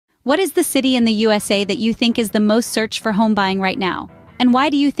What is the city in the USA that you think is the most searched for home buying right now? And why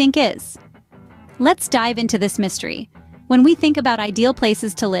do you think is? Let's dive into this mystery. When we think about ideal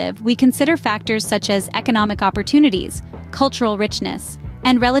places to live, we consider factors such as economic opportunities, cultural richness,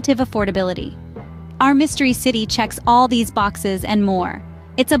 and relative affordability. Our mystery city checks all these boxes and more.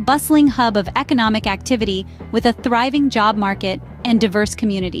 It's a bustling hub of economic activity with a thriving job market and diverse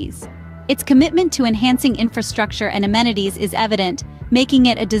communities. Its commitment to enhancing infrastructure and amenities is evident, making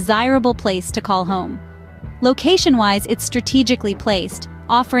it a desirable place to call home. Location-wise, it's strategically placed,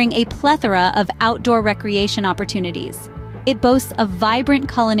 offering a plethora of outdoor recreation opportunities. It boasts a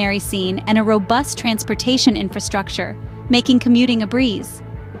vibrant culinary scene and a robust transportation infrastructure, making commuting a breeze.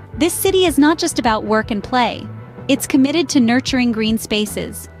 This city is not just about work and play. It's committed to nurturing green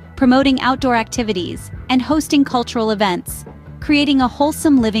spaces, promoting outdoor activities, and hosting cultural events, creating a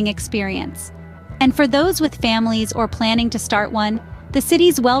wholesome living experience. And for those with families or planning to start one, the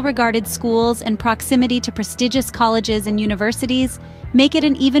city's well-regarded schools and proximity to prestigious colleges and universities make it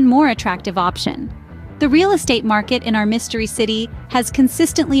an even more attractive option. The real estate market in our mystery city has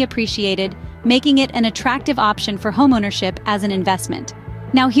consistently appreciated, making it an attractive option for homeownership as an investment.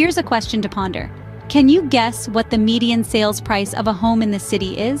 Now here's a question to ponder. Can you guess what the median sales price of a home in this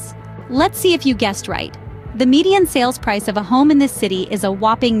city is? Let's see if you guessed right. The median sales price of a home in this city is a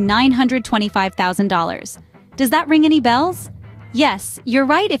whopping $925,000. Does that ring any bells? Yes, you're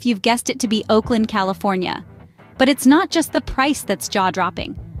right if you've guessed it to be Oakland, California. But it's not just the price that's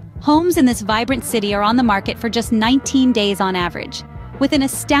jaw-dropping. Homes in this vibrant city are on the market for just 19 days on average, with an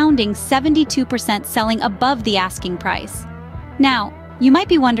astounding 72% selling above the asking price. Now, you might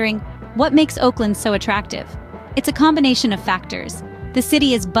be wondering, what makes Oakland so attractive? It's a combination of factors. The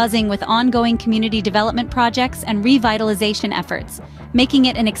city is buzzing with ongoing community development projects and revitalization efforts, making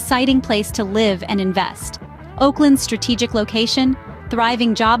it an exciting place to live and invest. Oakland's strategic location,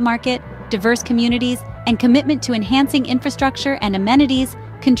 thriving job market, diverse communities, and commitment to enhancing infrastructure and amenities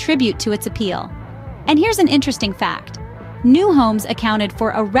contribute to its appeal. And here's an interesting fact. New homes accounted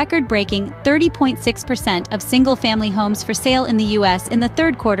for a record-breaking 30.6% of single-family homes for sale in the U.S. in the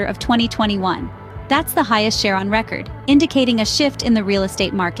third quarter of 2021. That's the highest share on record, indicating a shift in the real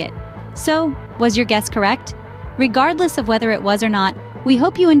estate market. So, was your guess correct? Regardless of whether it was or not, we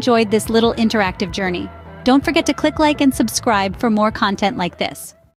hope you enjoyed this little interactive journey. Don't forget to click like and subscribe for more content like this.